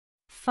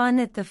Fun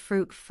at the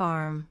fruit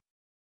farm.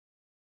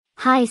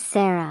 Hi,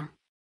 Sarah.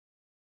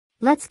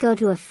 Let's go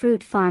to a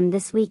fruit farm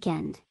this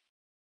weekend.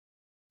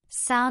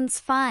 Sounds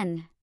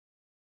fun.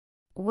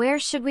 Where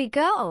should we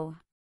go?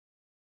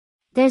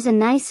 There's a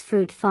nice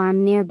fruit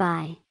farm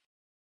nearby.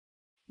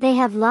 They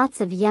have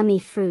lots of yummy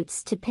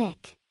fruits to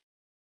pick.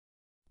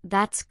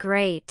 That's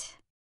great.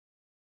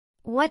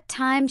 What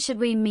time should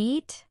we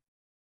meet?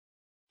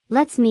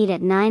 Let's meet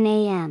at 9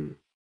 a.m.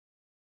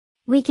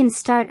 We can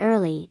start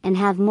early and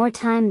have more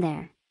time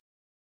there.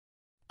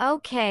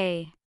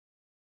 Okay.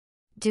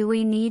 Do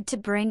we need to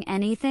bring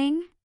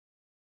anything?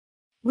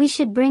 We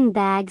should bring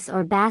bags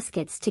or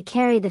baskets to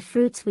carry the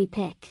fruits we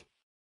pick.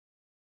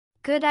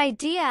 Good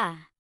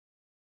idea.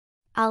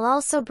 I'll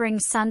also bring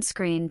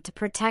sunscreen to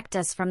protect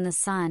us from the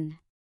sun.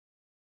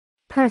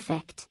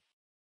 Perfect.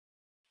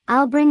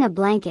 I'll bring a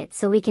blanket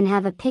so we can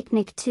have a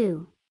picnic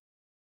too.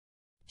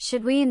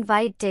 Should we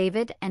invite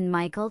David and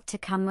Michael to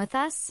come with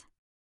us?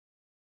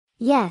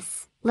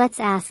 Yes, let's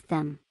ask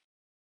them.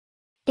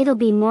 It'll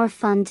be more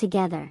fun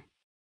together.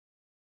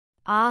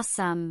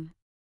 Awesome.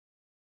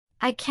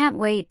 I can't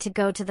wait to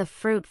go to the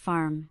fruit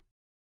farm.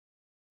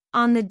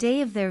 On the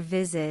day of their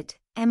visit,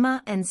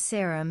 Emma and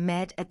Sarah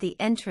met at the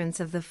entrance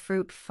of the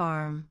fruit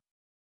farm.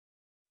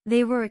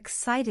 They were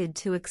excited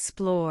to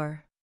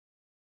explore.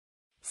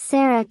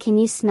 Sarah, can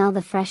you smell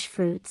the fresh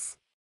fruits?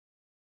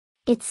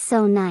 It's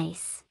so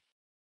nice.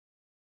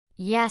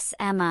 Yes,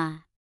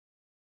 Emma.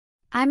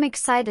 I'm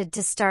excited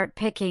to start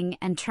picking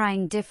and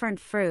trying different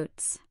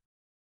fruits.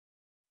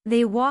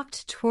 They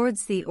walked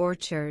towards the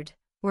orchard,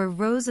 where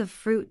rows of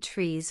fruit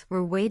trees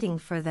were waiting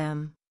for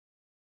them.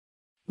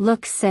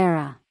 Look,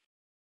 Sarah.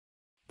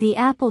 The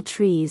apple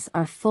trees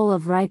are full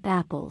of ripe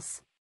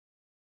apples.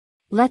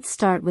 Let's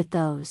start with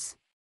those.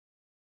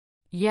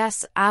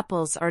 Yes,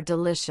 apples are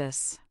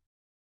delicious.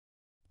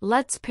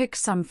 Let's pick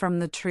some from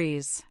the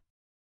trees.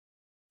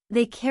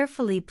 They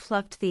carefully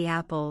plucked the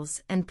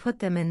apples and put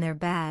them in their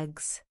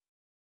bags.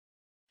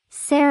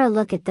 Sarah,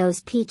 look at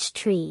those peach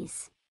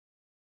trees.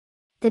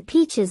 The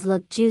peaches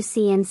look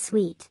juicy and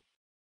sweet.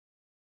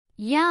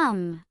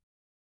 Yum!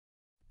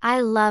 I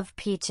love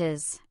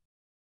peaches.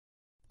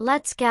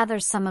 Let's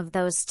gather some of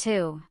those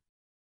too.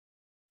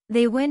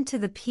 They went to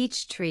the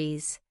peach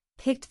trees,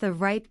 picked the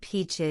ripe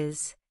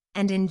peaches,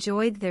 and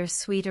enjoyed their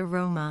sweet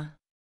aroma.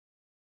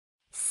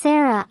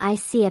 Sarah, I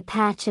see a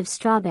patch of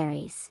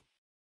strawberries.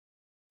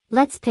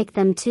 Let's pick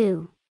them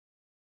too.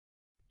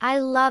 I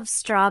love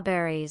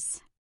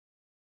strawberries.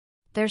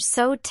 They're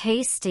so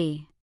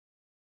tasty.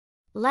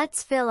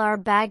 Let's fill our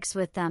bags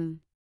with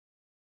them.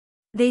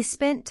 They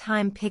spent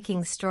time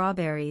picking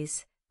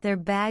strawberries, their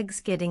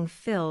bags getting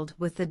filled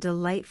with the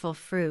delightful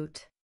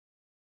fruit.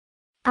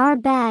 Our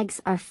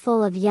bags are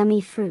full of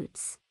yummy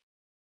fruits.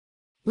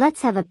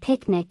 Let's have a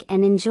picnic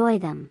and enjoy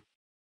them.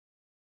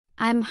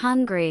 I'm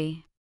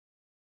hungry.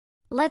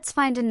 Let's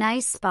find a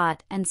nice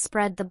spot and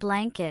spread the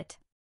blanket.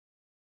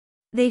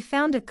 They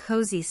found a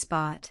cozy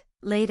spot,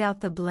 laid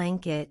out the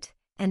blanket,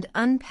 and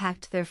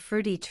unpacked their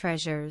fruity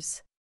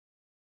treasures.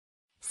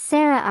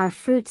 Sarah, our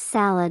fruit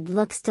salad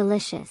looks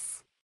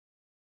delicious.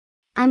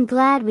 I'm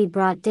glad we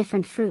brought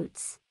different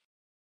fruits.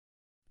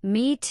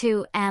 Me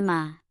too,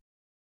 Emma.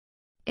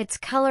 It's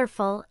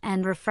colorful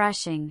and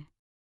refreshing.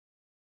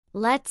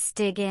 Let's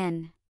dig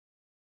in.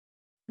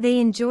 They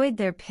enjoyed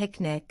their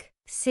picnic,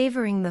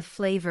 savoring the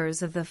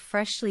flavors of the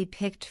freshly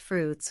picked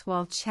fruits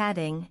while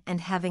chatting and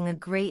having a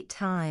great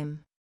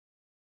time.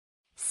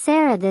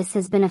 Sarah, this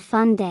has been a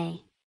fun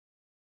day.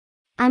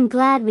 I'm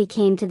glad we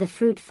came to the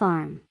fruit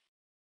farm.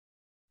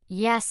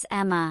 Yes,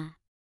 Emma.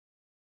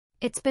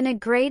 It's been a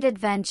great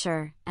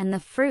adventure, and the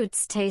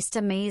fruits taste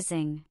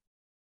amazing.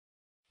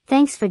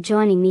 Thanks for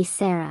joining me,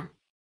 Sarah.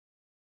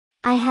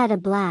 I had a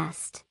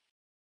blast.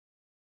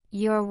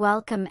 You're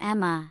welcome,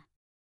 Emma.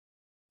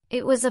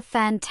 It was a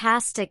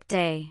fantastic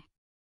day.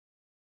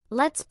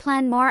 Let's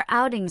plan more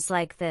outings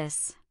like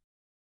this.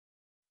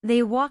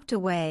 They walked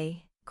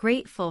away,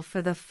 grateful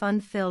for the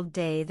fun-filled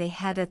day they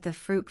had at the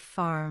fruit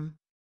farm.